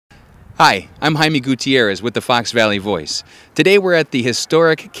Hi, I'm Jaime Gutierrez with the Fox Valley Voice. Today we're at the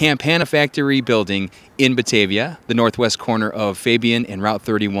historic Campana Building in Batavia, the northwest corner of Fabian and Route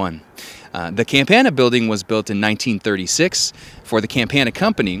 31. The Campana Building was built in 1936 for the Campana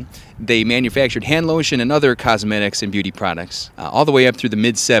Company. They manufactured hand lotion and other cosmetics and beauty products all the way up through the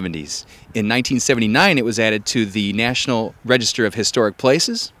mid-70s. In 1979 it was added to the National Register of Historic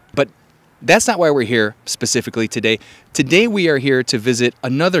Places, but that's not why we're here specifically today. Today we are here to visit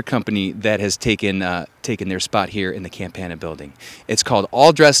another company that has taken their spot here in the Campana Building. It's called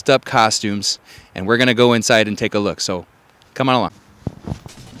All Dressed Up Costumes, and we're going to go inside and take a look. So come on along.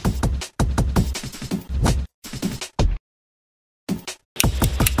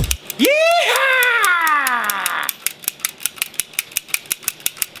 Yeehaw!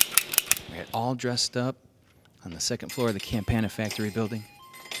 We're All Dressed Up on the second floor of the Campana Factory Building.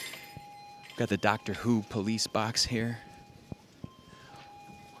 Got the Doctor Who police box here.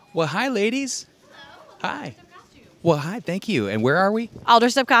 Well, hi, ladies. Hello. Hi. Well, hi, thank you. And where are we? All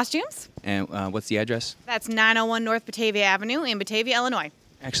Dressed Up Costumes. And what's the address? That's 901 North Batavia Avenue in Batavia, Illinois.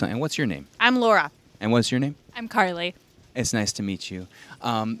 Excellent. And what's your name? I'm Laura. And what's your name? I'm Carlee. It's nice to meet you.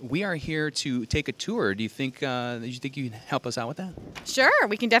 We are here to take a tour. Do you think you can help us out with that? Sure,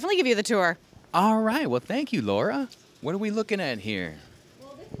 we can definitely give you the tour. All right. Well, thank you, Laura. What are we looking at here?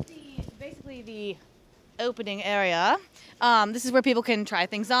 Well, this is basically the opening area. This is where people can try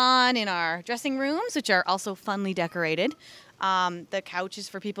things on in our dressing rooms, which are also funly decorated. The couch is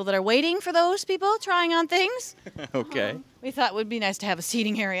for people that are waiting for those people trying on things. Okay. We thought it would be nice to have a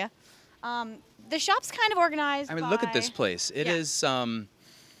seating area. The shop's kind of organized. I mean, look at this place. It is.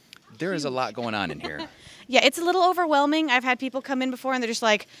 There is a lot going on in here. Yeah, it's a little overwhelming. I've had people come in before and they're just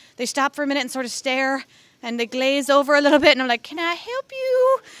like, they stop for a minute and sort of stare and they glaze over a little bit. And I'm like, can I help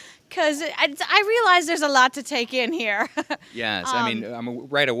you? Because I realize there's a lot to take in here. Yes, I mean,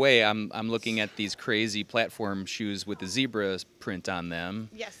 right away I'm looking at these crazy platform shoes with the zebra print on them.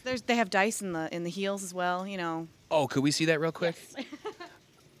 Yes, they have dice in the heels as well, you know. Oh, could we see that real quick? Yes.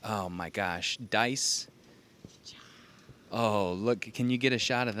 Oh my gosh, dice. Oh, look, can you get a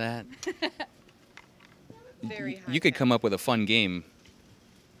shot of that? Very high You could tech. come up with a fun game.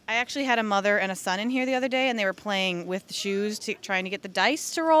 I actually had a mother and a son in here the other day, and they were playing with the shoes, trying to get the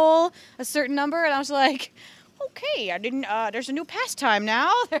dice to roll a certain number, and I was like, okay, I didn't. There's a new pastime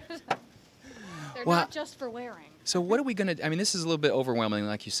now. They're not just for wearing. So what are we going to, I mean, this is a little bit overwhelming,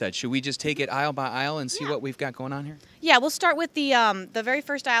 like you said. Should we just take it aisle by aisle and see what we've got going on here? Yeah, we'll start with the very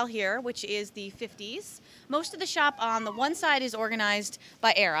first aisle here, which is the 50s. Most of the shop on the one side is organized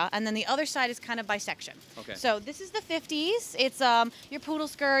by era, and then the other side is kind of by section. Okay. So this is the 50s. It's your poodle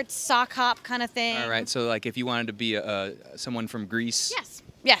skirts, sock hop kind of thing. All right, so like if you wanted to be someone from Greece.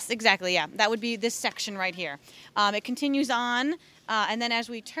 Yes, exactly, yeah. That would be this section right here. It continues on, and then as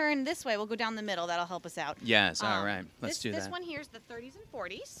we turn this way, we'll go down the middle. That'll help us out. Yes, all right. Let's do that. This one here is the 30s and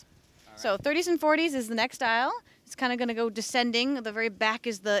 40s. Right. So 30s and 40s is the next aisle. It's kind of going to go descending. The very back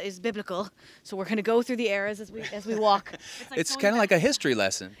is biblical. So we're going to go through the eras as we walk. It's kind of like a history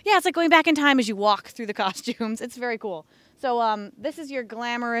lesson. Yeah, it's like going back in time as you walk through the costumes. It's very cool. So this is your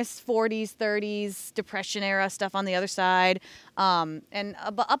glamorous 40s, 30s, Depression era stuff on the other side. And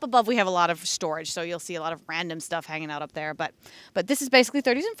up above we have a lot of storage, so you'll see a lot of random stuff hanging out up there. But this is basically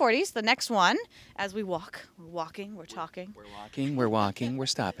 30s and 40s. The next one, as we walk, we're walking, we're talking. We're walking, we're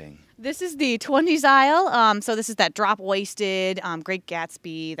stopping. This is the 20s aisle. So this is that drop-waisted, Great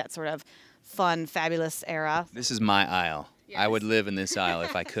Gatsby, that sort of fun, fabulous era. This is my aisle. Yes. I would live in this aisle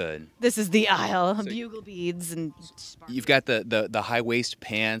if I could. This is the aisle, so bugle beads and sparkles. You've got the high waist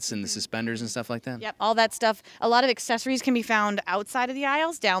pants and the suspenders and stuff like that? Yep, all that stuff. A lot of accessories can be found outside of the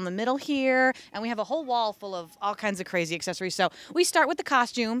aisles, down the middle here, and we have a whole wall full of all kinds of crazy accessories. So we start with the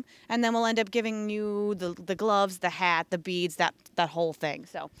costume, and then we'll end up giving you the gloves, the hat, the beads, that whole thing.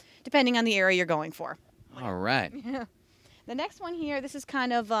 So depending on the area you're going for. All right. The next one here, this is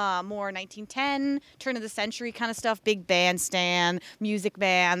kind of more 1910, turn of the century kind of stuff, big bandstand, music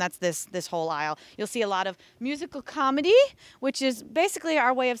band, that's this whole aisle. You'll see a lot of musical comedy, which is basically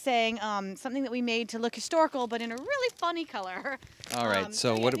our way of saying something that we made to look historical, but in a really funny color. All right,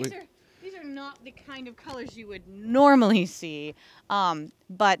 so what do we... These are not the kind of colors you would normally see,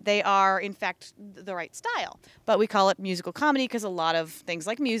 but they are, in fact, the right style. But we call it musical comedy because a lot of things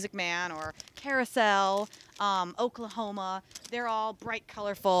like Music Man or Carousel, Oklahoma, they're all bright,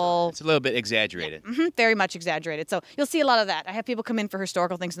 colorful. So it's a little bit exaggerated. Yeah, very much exaggerated. So you'll see a lot of that. I have people come in for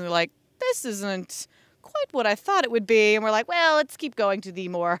historical things and they're like, this isn't quite what I thought it would be. And we're like, well, let's keep going to the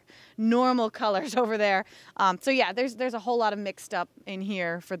more normal colors over there. So yeah, there's a whole lot of mixed up in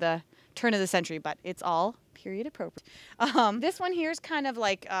here for the turn of the century, but it's all period appropriate. This one here is kind of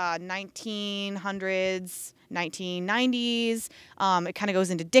like 1900s, 1990s. It kind of goes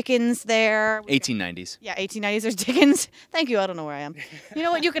into Dickens there. 1890s. Yeah, 1890s. There's Dickens. Thank you. I don't know where I am. You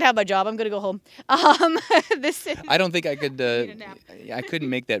know what? You could have my job. I'm gonna go home. This is. I don't think I could. Need a nap. I couldn't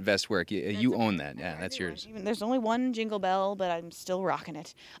make that vest work. You own that. Yeah, that's yours. There's only one Jingle Bell, but I'm still rocking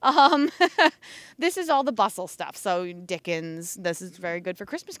it. This is all the bustle stuff. So Dickens. This is very good for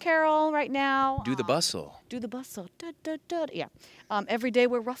Christmas Carol right now. Do the bustle. Do the bustle. Da, da, da. Yeah. Every day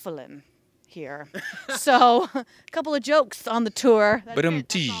we're ruffling here. So a couple of jokes on the tour. That's all of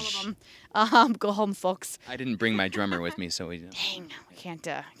them. Go home, folks. I didn't bring my drummer with me, so we. Dang, we can't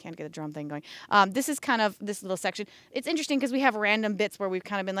get a drum thing going. This is kind of this little section. It's interesting because we have random bits where we've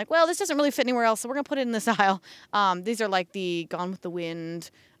kind of been like, well, this doesn't really fit anywhere else, so we're gonna put it in this aisle. These are like the Gone with the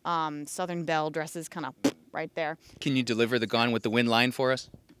Wind, Southern Belle dresses, kind of right there. Can you deliver the Gone with the Wind line for us?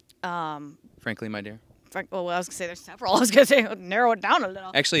 Frankly, my dear. Well, I was gonna say there's several. I was gonna say narrow it down a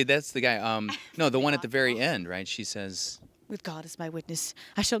little. Actually, that's the guy. No, the one at the very end, right? She says, "With God as my witness,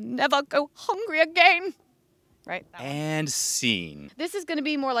 I shall never go hungry again." Right. And scene. This is going to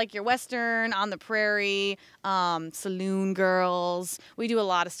be more like your Western, on the prairie, saloon girls. We do a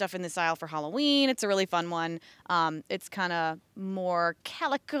lot of stuff in this aisle for Halloween. It's a really fun one. It's kind of more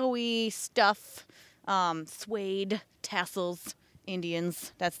calico-y stuff, suede, tassels.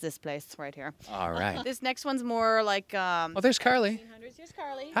 Indians. That's this place right here. All right. This next one's more like. Oh, there's Carlee. Here's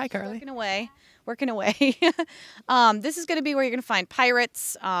Carlee. Hi, Carlee. Working away. This is going to be where you're going to find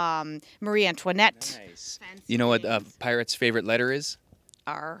pirates, Marie Antoinette. Nice. You know what pirate's favorite letter is?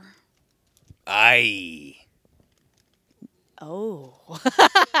 R. I. Oh.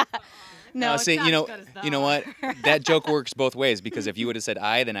 No, see, you know what? That joke works both ways because if you would have said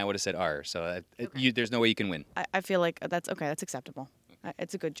I, then I would have said R. So there's no way you can win. I feel like that's okay. That's acceptable.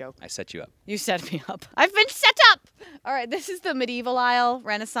 It's a good joke. I set you up. You set me up. I've been set up. All right, this is the medieval aisle,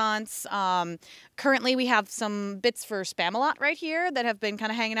 Renaissance. Currently, we have some bits for Spamalot right here that have been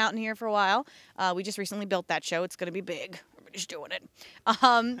kind of hanging out in here for a while. We just recently built that show. It's going to be big. Everybody's doing it.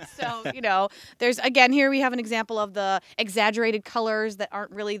 So, there's, again, here we have an example of the exaggerated colors that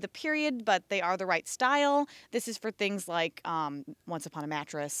aren't really the period, but they are the right style. This is for things like Once Upon a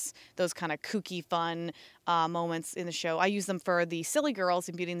Mattress, those kind of kooky, fun moments in the show. I use them for the silly girls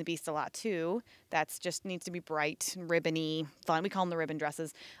in Beauty and the Beast a lot, too. That's just needs to be bright, ribbony, fun. We call them the ribbon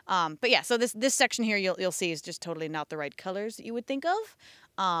dresses. But yeah, so this section here you'll see is just totally not the right colors that you would think of.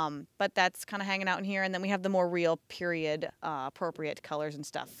 But that's kind of hanging out in here. And then we have the more real period appropriate colors and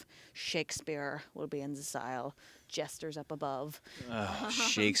stuff. Shakespeare will be in the style. Jesters up above. Oh,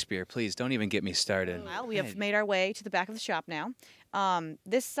 Shakespeare, please don't even get me started. Well, we have made our way to the back of the shop now.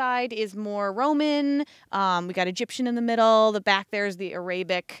 This side is more Roman. We got Egyptian in the middle. The back there's the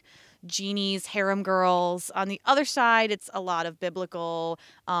Arabic. Genies, harem girls. On the other side, it's a lot of biblical,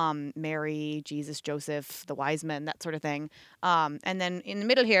 Mary, Jesus, Joseph, the wise men, that sort of thing. And then in the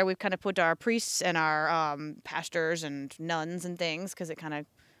middle here, we've kind of put our priests and our pastors and nuns and things because it kind of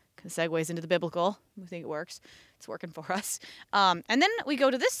segues into the biblical. We think it works. It's working for us. And then we go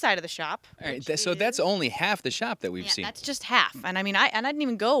to this side of the shop. All right, so that's only half the shop that we've seen. That's just half. And I mean, I didn't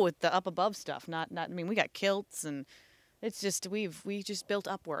even go with the up above stuff. I mean, we got kilts and. It's just we just built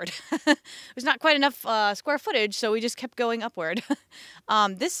upward. There's not quite enough square footage, so we just kept going upward.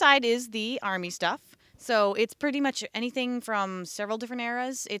 This side is the army stuff. So it's pretty much anything from several different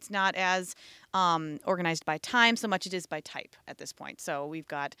eras. It's not as organized by time so much it is by type at this point. So we've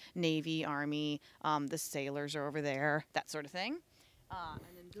got Navy, Army, the sailors are over there, that sort of thing. And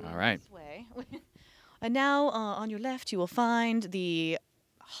then all right. This way. And now on your left you will find the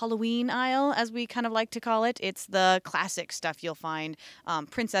Halloween aisle, as we kind of like to call it. It's the classic stuff you'll find.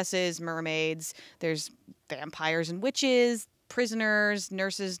 Princesses, mermaids, there's vampires and witches, prisoners,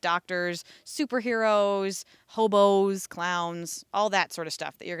 nurses, doctors, superheroes, hobos, clowns, all that sort of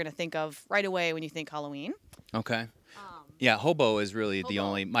stuff that you're going to think of right away when you think Halloween. Okay. Yeah, hobo is really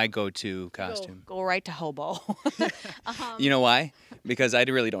my go-to costume. Go right to hobo. You know why? Because I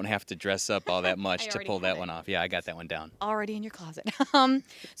really don't have to dress up all that much to pull that one off. Yeah, I got that one down. Already in your closet.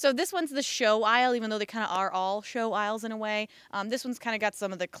 So this one's the show aisle, even though they kind of are all show aisles in a way. This one's kind of got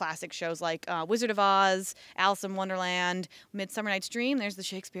some of the classic shows like Wizard of Oz, Alice in Wonderland, Midsummer Night's Dream. There's the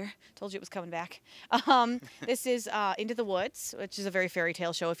Shakespeare. Told you it was coming back. This is Into the Woods, which is a very fairy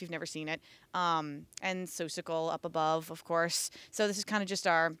tale show if you've never seen it. And Seussical up above, of course. So this is kind of just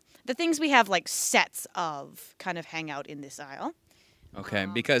the things we have like sets of kind of hang out in this aisle. Okay,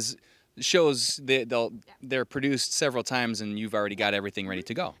 because shows they're produced several times, and you've already got everything ready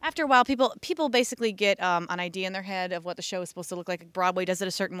to go. After a while, people basically get an idea in their head of what the show is supposed to look like. Broadway does it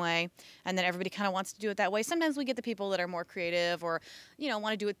a certain way, and then everybody kind of wants to do it that way. Sometimes we get the people that are more creative or,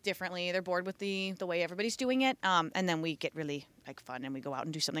 want to do it differently. They're bored with the way everybody's doing it, and then we get really fun and we go out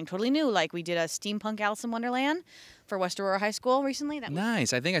and do something totally new. Like we did a steampunk Alice in Wonderland for West Aurora High School recently. That was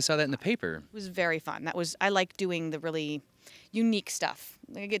nice. I think I saw that in the paper. It was very fun. I like doing the really unique stuff.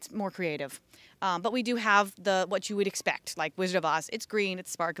 It gets more creative. But we do have what you would expect, like Wizard of Oz. It's green,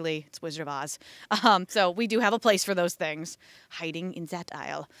 it's sparkly, it's Wizard of Oz. So we do have a place for those things hiding in that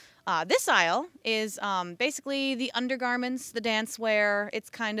aisle. This aisle is basically the undergarments, the dancewear. It's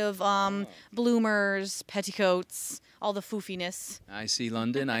kind of bloomers, petticoats, all the foofiness. I see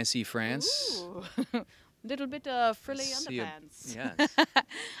London, I see France. Ooh. Little bit of frilly underpants.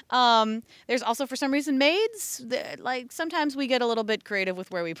 Yes. There's also, for some reason, maids. Sometimes we get a little bit creative with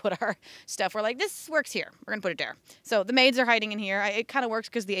where we put our stuff. We're like, this works here. We're going to put it there. So the maids are hiding in here. It kind of works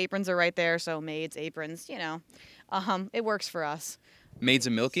because the aprons are right there. So maids, aprons, it works for us. Maids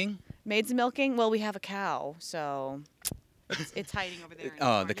of milking? Maids of milking? Well, we have a cow, so it's hiding over there.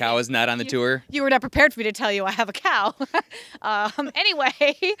 Oh, the cow is not on the tour? You were not prepared for me to tell you I have a cow. Anyway,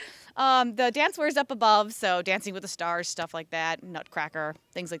 the dancewear is up above, so Dancing with the Stars, stuff like that, Nutcracker,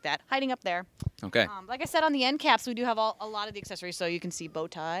 things like that, hiding up there. Okay. Like I said, on the end caps, we do have a lot of the accessories, so you can see bow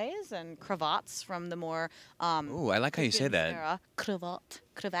ties and cravats from the more... Ooh, I like how you say that. Era.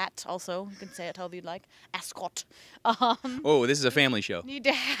 Cravat, also. You can say it however you'd like. Ascot. Oh, this is a family show. You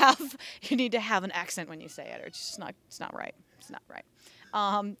need to have an accent when you say it, or it's not right. It's not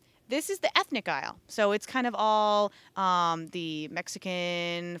right. This is the ethnic aisle. So it's kind of all the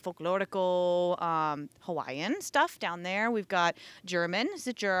Mexican, folklorical, Hawaiian stuff down there. We've got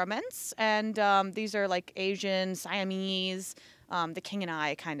the Germans, and these are like Asian, Siamese, the King and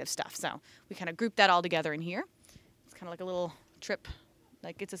I kind of stuff. So we kind of group that all together in here. It's kind of like a little trip,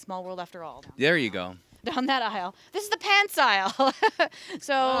 like it's a small world after all. There you go. Down that aisle. This is the pants aisle.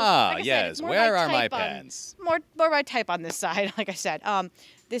 So, like I said, yes. It's where are my pants? More by type on this side, like I said.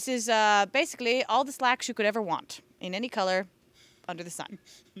 This is basically all the slacks you could ever want in any color under the sun,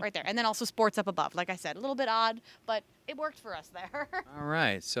 right there. And then also sports up above. Like I said, a little bit odd, but it worked for us there. All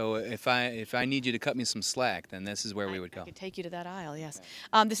right. So if I need you to cut me some slack, then this is where we would go. I could take you to that aisle, yes.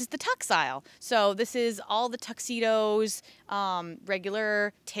 Okay. This is the tux aisle. So this is all the tuxedos,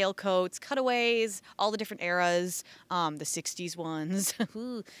 regular tailcoats, cutaways, all the different eras, the 60s ones.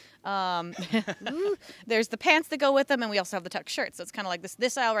 There's the pants that go with them, and we also have the tux shirts. So it's kind of like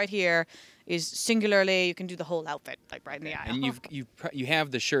this aisle right here is singularly, you can do the whole outfit, like right in the aisle. And you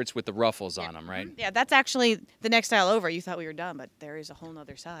have the shirts with the ruffles on them, right? Yeah, that's actually the next aisle over. You thought we were done, but there is a whole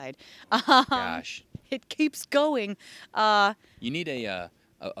nother side. Gosh. It keeps going. You need a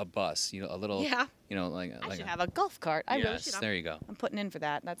bus, a little, yeah. I should have a golf cart. I really should. There you go. I'm putting in for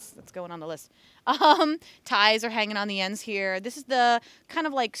that. That's going on the list. Ties are hanging on the ends here. This is the kind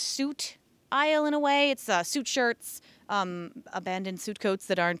of like suit aisle in a way. It's suit shirts, abandoned suit coats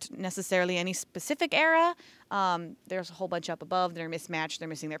that aren't necessarily any specific era. There's a whole bunch up above that are mismatched. They're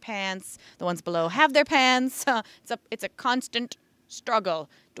missing their pants. The ones below have their pants. It's a constant struggle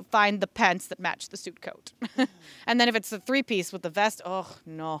to find the pants that match the suit coat. And then if it's a three-piece with the vest, oh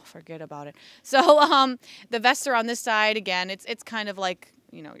no, forget about it. So the vests are on this side again. It's kind of like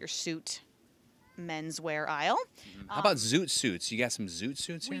your suit menswear aisle. How about zoot suits? You got some zoot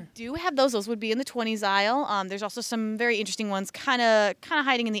suits here? We do have those. Those would be in the 20s aisle. There's also some very interesting ones kind of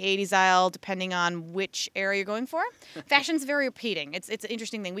hiding in the 80s aisle, depending on which area you're going for. Fashion's very repeating. It's an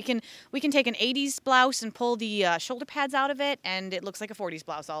interesting thing. We can take an 80s blouse and pull the shoulder pads out of it, and it looks like a 40s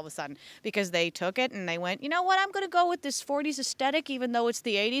blouse all of a sudden, because they took it and they went, you know what, I'm going to go with this 40s aesthetic, even though it's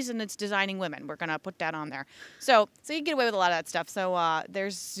the 80s and it's designing women. We're going to put that on there. So you can get away with a lot of that stuff. So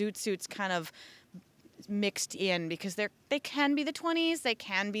there's zoot suits kind of mixed in, because they can be the 20s, they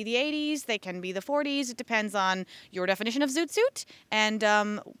can be the 80s, they can be the 40s. It depends on your definition of zoot suit and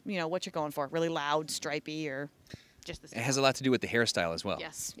what you're going for. Really loud, stripy, or just the same. It has a lot to do with the hairstyle as well.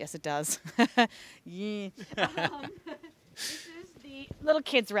 Yes, it does. Yeah. This is the little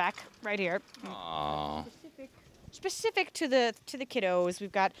kids rack right here. Aww. Specific to the kiddos.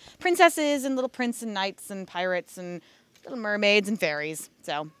 We've got princesses and little prince and knights and pirates and little mermaids and fairies.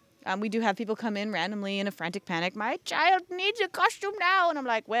 So we do have people come in randomly in a frantic panic. My child needs a costume now. And I'm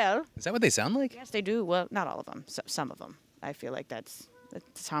like, well. Is that what they sound like? Yes, they do. Well, not all of them. Some of them. I feel like that's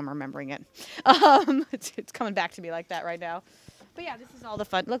how I'm remembering it. It's coming back to me like that right now. But yeah, this is all the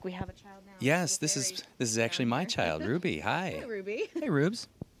fun. Look, we have a child now. Yes, this is actually my child, Ruby. Hi. Hey, Ruby. Hey, Rubes.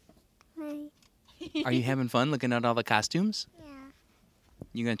 Hi. Are you having fun looking at all the costumes? Yeah.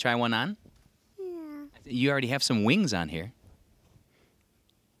 You gonna try one on? Yeah. You already have some wings on here.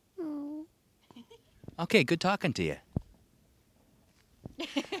 Oh. Okay, good talking to you.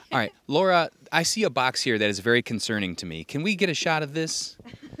 All right, Laura, I see a box here that is very concerning to me. Can we get a shot of this?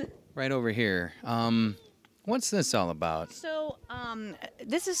 Right over here. What's this all about? So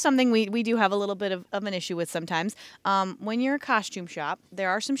this is something we do have a little bit of an issue with sometimes. When you're a costume shop, there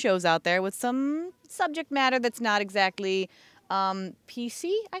are some shows out there with some subject matter that's not exactly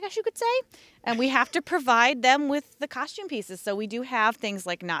PC, I guess you could say. And we have to provide them with the costume pieces. So we do have things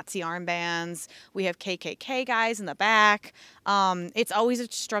like Nazi armbands. We have KKK guys in the back. It's always a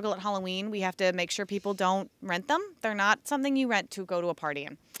struggle at Halloween. We have to make sure people don't rent them. They're not something you rent to go to a party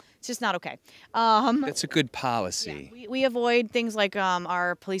in. It's just not okay. That's a good policy. Yeah, we avoid things like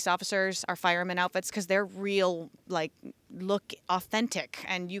our police officers, our firemen outfits, because they're real, like, look authentic,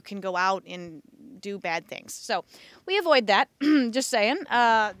 and you can go out and do bad things. So we avoid that. Just saying.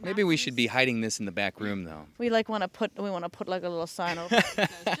 Maybe we should be hiding this in the back room, though. We want to put like a little sign over it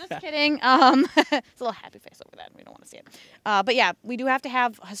that says, just kidding. It's a little happy face over that. We don't want to see it. But yeah, we do have to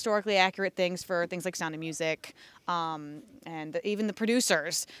have historically accurate things for things like Sound of Music, and even the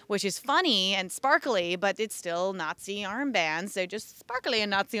producers, which is funny and sparkly, but it's still Nazi armbands. They're just sparkly and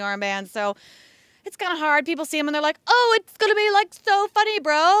Nazi armbands. So it's kind of hard. People see them and they're like, oh, it's going to be like so funny,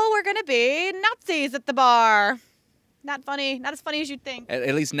 bro. We're going to be Nazis at the bar. Not funny. Not as funny as you'd think.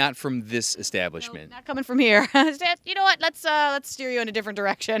 At least not from this establishment. No, not coming from here. You know what? Let's steer you in a different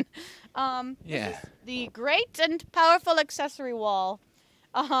direction. Yeah. This is the great and powerful accessory wall.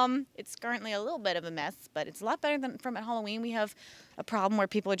 It's currently a little bit of a mess, but it's a lot better than from at Halloween. We have a problem where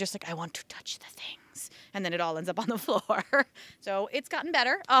people are just like, I want to touch the things, and then it all ends up on the floor. So it's gotten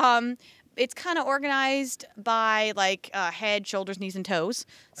better. It's kind of organized by like head, shoulders, knees, and toes.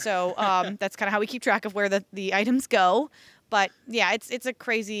 So that's kind of how we keep track of where the items go. But yeah, it's a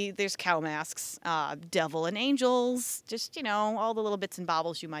crazy. There's cow masks, devil and angels, just all the little bits and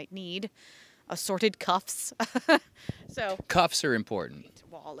baubles you might need. Assorted cuffs. So cuffs are important.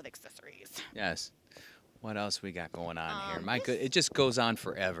 Wall of accessories. Yes. What else we got going on here? My good, it just goes on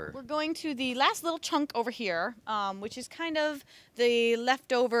forever. We're going to the last little chunk over here, which is kind of the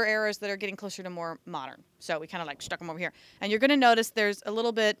leftover eras that are getting closer to more modern. So we kind of like stuck them over here. And you're going to notice there's a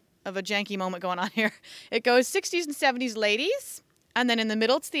little bit of a janky moment going on here. It goes 60s and 70s ladies, and then in the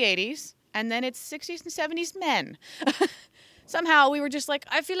middle it's the 80s, and then it's 60s and 70s men. Somehow we were just like,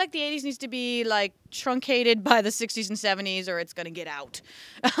 I feel like the 80s needs to be like truncated by the 60s and 70s or it's going to get out.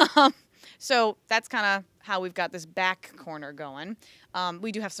 So that's kind of how we've got this back corner going.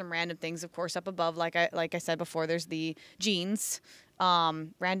 We do have some random things, of course, up above. Like I said before, there's the jeans,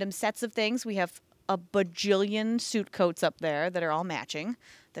 random sets of things. We have a bajillion suit coats up there that are all matching,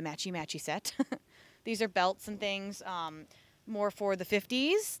 the matchy-matchy set. These are belts and things. More for the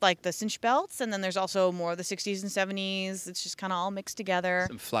 50s, like the cinch belts, and then there's also more of the 60s and 70s. It's just kind of all mixed together.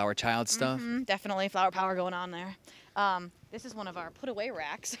 Some flower child stuff. Definitely flower power going on there. This is one of our put-away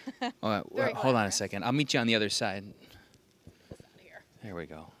racks. Hold on a second. I'll meet you on the other side. Here. There we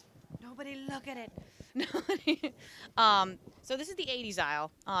go. Nobody look at it. So this is the 80s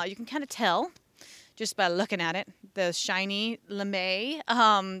aisle. You can kind of tell just by looking at it. The shiny lame.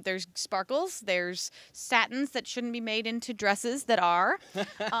 There's sparkles. There's satins that shouldn't be made into dresses that are.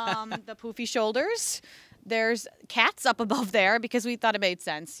 The poofy shoulders. There's cats up above there because we thought it made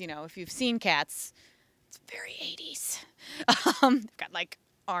sense. If you've seen cats, it's very 80s. They've got like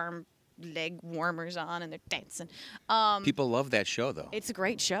leg warmers on and they're dancing. People love that show though. It's a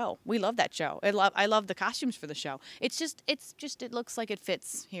great show. We love that show. I love the costumes for the show. It looks like it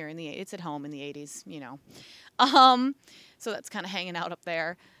fits here it's at home in the 80s, So that's kind of hanging out up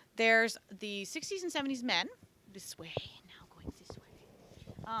there. There's the 60s and 70s men. This way, now going this way.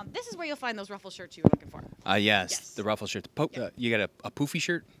 This is where you'll find those ruffle shirts you were looking for. Yes. The ruffle shirt. You got a poofy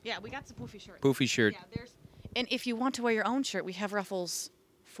shirt? Yeah, we got some poofy shirts. Poofy shirt. Yeah, and if you want to wear your own shirt, we have ruffles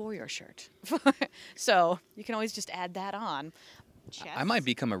for your shirt. So you can always just add that on. Chest. I might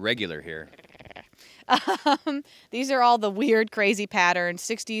become a regular here. These are all the weird, crazy patterns,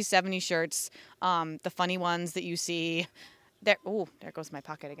 60s, 70s shirts, the funny ones that you see. There goes my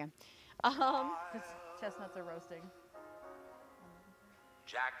pocket again. Chestnuts are roasting.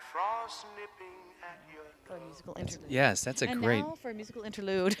 Jack Frost nipping at your For a musical interlude. Yes, that's great. Now for a musical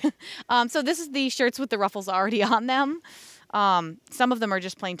interlude. So this is the shirts with the ruffles already on them. Some of them are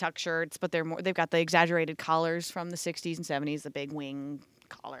just plain tuck shirts, but they've got the exaggerated collars from the 60s and 70s, the big wing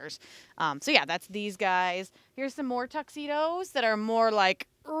collars. So yeah, that's these guys. Here's some more tuxedos that are more like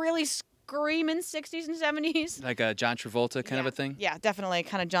really screaming 60s and 70s. Like a John Travolta kind of a thing? Yeah, definitely.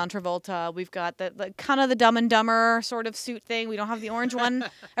 Kind of John Travolta. We've got the kind of the Dumb and Dumber sort of suit thing. We don't have the orange one.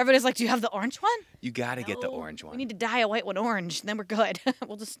 Everybody's like, do you have the orange one? You got to get the No, orange one. We need to dye a white one orange, and then we're good.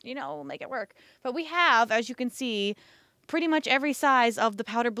 We'll just, make it work. But we have, as you can see, pretty much every size of the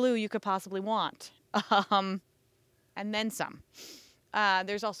powder blue you could possibly want. And then some.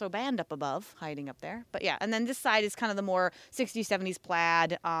 There's also a band up above, hiding up there. But yeah, and then this side is kind of the more 60s, 70s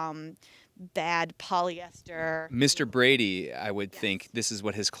plaid, bad polyester. Mr. Brady, I would think this is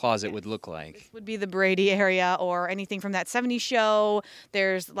what his closet would look like. This would be the Brady area or anything from that 70s show.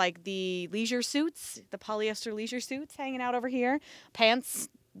 There's like the leisure suits, the polyester leisure suits hanging out over here. Pants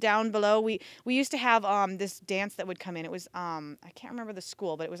down below. We used to have this dance that would come in. It was I can't remember the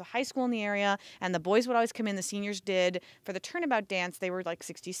school, but it was a high school in the area, and the boys would always come in. The seniors did for the turnabout dance. They were like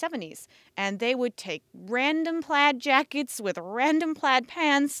 60s, 70s, and they would take random plaid jackets with random plaid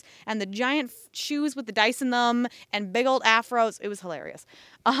pants and the giant shoes with the dice in them and big old afros. It was hilarious.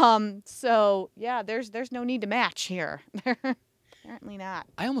 So yeah, there's no need to match here. Apparently not.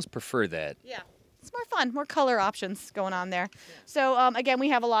 I almost prefer that. Yeah. It's more fun, more color options going on there. So again, we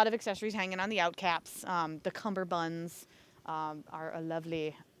have a lot of accessories hanging on the out caps. The cummerbunds are a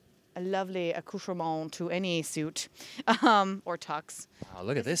lovely accoutrement to any suit or tux. Wow,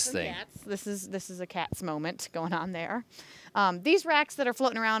 look at this thing. Cats. This is a cat's moment going on there. These racks that are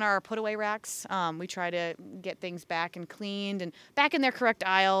floating around are our put-away racks. We try to get things back and cleaned and back in their correct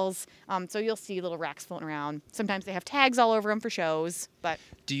aisles. So you'll see little racks floating around. Sometimes they have tags all over them for shows. But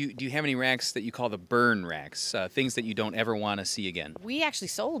do you have any racks that you call the burn racks? Things that you don't ever want to see again? we actually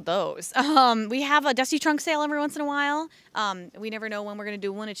sold those. We have a dusty trunk sale every once in a while. We never know when we're going to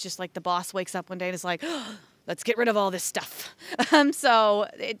do one. It's just like the boss wakes up one day and is like, let's get rid of all this stuff. So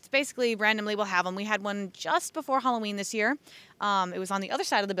it's basically randomly we'll have them. We had one just before Halloween this year. It was on the other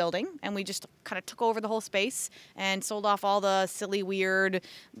side of the building, and we just kind of took over the whole space and sold off all the silly, weird,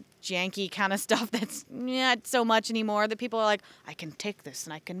 janky kind of stuff that's not so much anymore that people are like, I can take this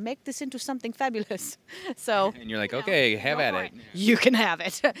and I can make this into something fabulous. So And you're like, okay, have at it. you can have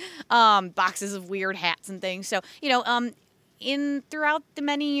it. Boxes of weird hats and things. So, throughout the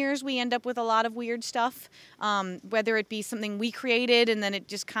many years, we end up with a lot of weird stuff, whether it be something we created and then it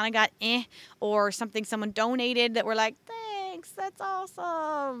just kind of got or something someone donated that we're like, thanks, that's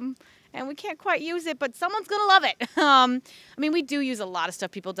awesome. And we can't quite use it, but someone's going to love it. We do use a lot of stuff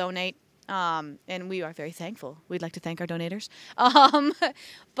people donate, and we are very thankful. We'd like to thank our donators.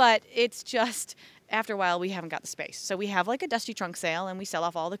 But it's just, after a while, we haven't got the space. So we have like a dusty trunk sale, and we sell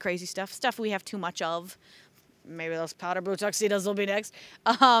off all the crazy stuff we have too much of. Maybe those powder blue tuxedos will be next.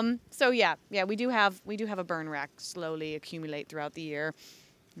 So yeah, we do have a burn rack slowly accumulate throughout the year,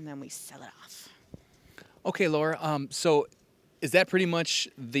 and then we sell it off. Okay, Laura. So is that pretty much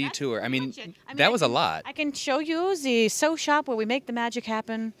the tour? That was a lot. I can show you the sew shop where we make the magic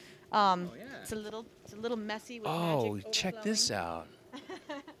happen. Yeah. It's a little messy with Oh, magic check this overflowing.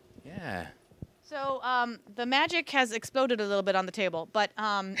 out. Yeah. So the magic has exploded a little bit on the table, but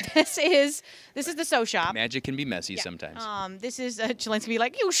this is the sew shop. Magic can be messy sometimes. This is Jelane's gonna be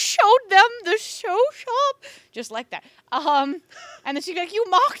like, you showed them the sew shop, just like that. And then she'd be like, you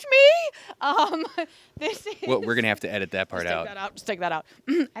mocked me. This is. Well, we're gonna have to edit that part out. Just take that out.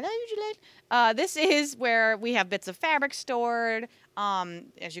 I love you, Jelane. This is where we have bits of fabric stored.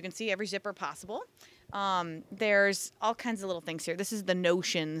 As you can see, every zipper possible. There's all kinds of little things here. This is the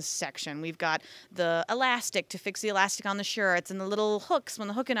notions section. We've got the elastic to fix the elastic on the shirts and the little hooks when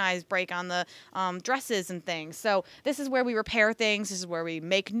the hook and eyes break on the dresses and things. So this is where we repair things. This is where we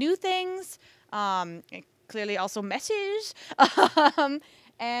make new things. Clearly also messes.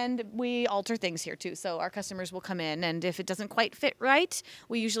 And we alter things here too. So our customers will come in, and if it doesn't quite fit right,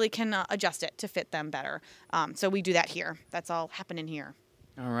 we usually can adjust it to fit them better. So we do that here. That's all happening here.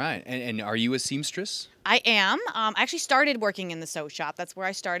 All right. And are you a seamstress? I am. I actually started working in the sew shop. That's where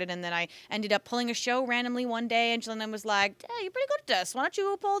I started, and then I ended up pulling a show randomly one day, and Jillian was like, hey, you're pretty good at this. Why don't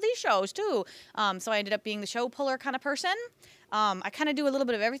you pull these shows too? So I ended up being the show puller kind of person. I kind of do a little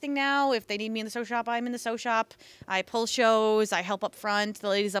bit of everything now. If they need me in the sew shop, I'm in the sew shop. I pull shows. I help up front. The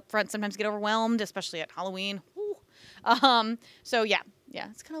ladies up front sometimes get overwhelmed, especially at Halloween. So yeah,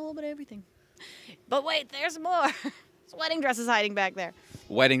 it's kind of a little bit of everything. But wait, there's more. There's wedding dresses hiding back there.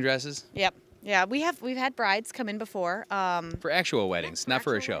 Wedding dresses? Yep. Yeah, we've had brides come in before. For actual weddings, not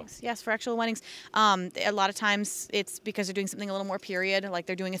for a actual show. weddings. Yes, for actual weddings. A lot of times it's because they're doing something a little more period, like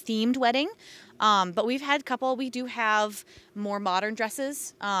they're doing a themed wedding. But we've had a couple. We do have more modern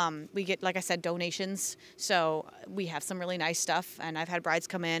dresses. We get, like I said, donations. So we have some really nice stuff. And I've had brides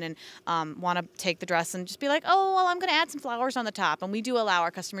come in and want to take the dress and just be like, oh, well, I'm going to add some flowers on the top. And we do allow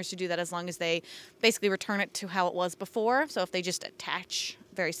our customers to do that as long as they basically return it to how it was before. So if they just attach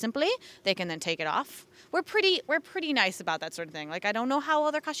very simply, they can then take it off. We're pretty nice about that sort of thing. Like, I don't know how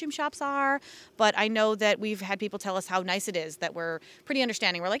other costume shops are, but I know that we've had people tell us how nice it is, that we're pretty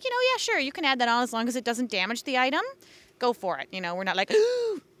understanding. We're like, yeah, sure, you can add that on as long as it doesn't damage the item. Go for it. We're not like,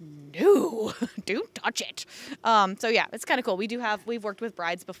 no, don't touch it. So yeah, it's kind of cool. We've worked with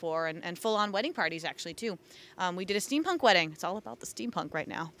brides before and full-on wedding parties actually too. We did a steampunk wedding. It's all about the steampunk right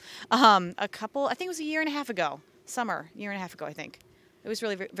now. I think it was a year and a half ago, year and a half ago, I think. It was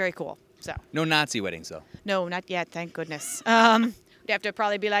really very cool. So No Nazi weddings, though. no, not yet. Thank goodness. We'd have to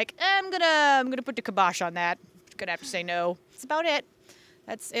probably be like, I'm gonna put the kibosh on that. Gonna have to say no. That's about it.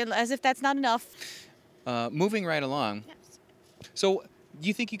 That's as if that's not enough. Moving right along. Yes. So, do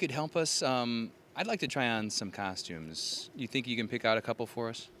you think you could help us? I'd like to try on some costumes. You think you can pick out a couple for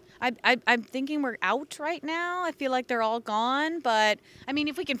us? I'm thinking we're out right now. I feel like they're all gone, but I mean,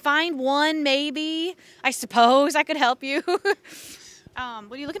 if we can find one, maybe I suppose I could help you.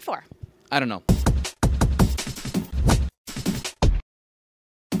 What are you looking for? I don't know.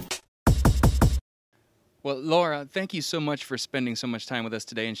 Well, Laura, thank you so much for spending so much time with us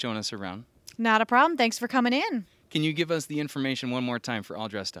today and showing us around. Not a problem. Thanks for coming in. Can you give us the information one more time for All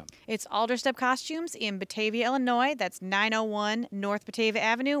Dressed Up? It's All Dressed Up Costumes in Batavia, Illinois. That's 901 North Batavia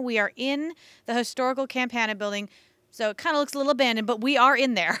Avenue. We are in the historical Campana Building, so it kind of looks a little abandoned, but we are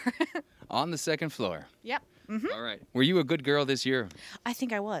in there. On the second floor. Yep. All right. Were you a good girl this year? I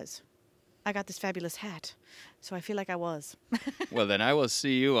think I was. I got this fabulous hat, so I feel like I was. Well, then I will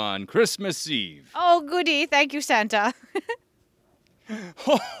see you on Christmas Eve. Oh, goody. Thank you, Santa.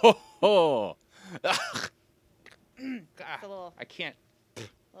 Ho, ho, ho. It's a little I can't.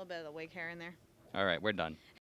 bit of the wig hair in there. All right, we're done.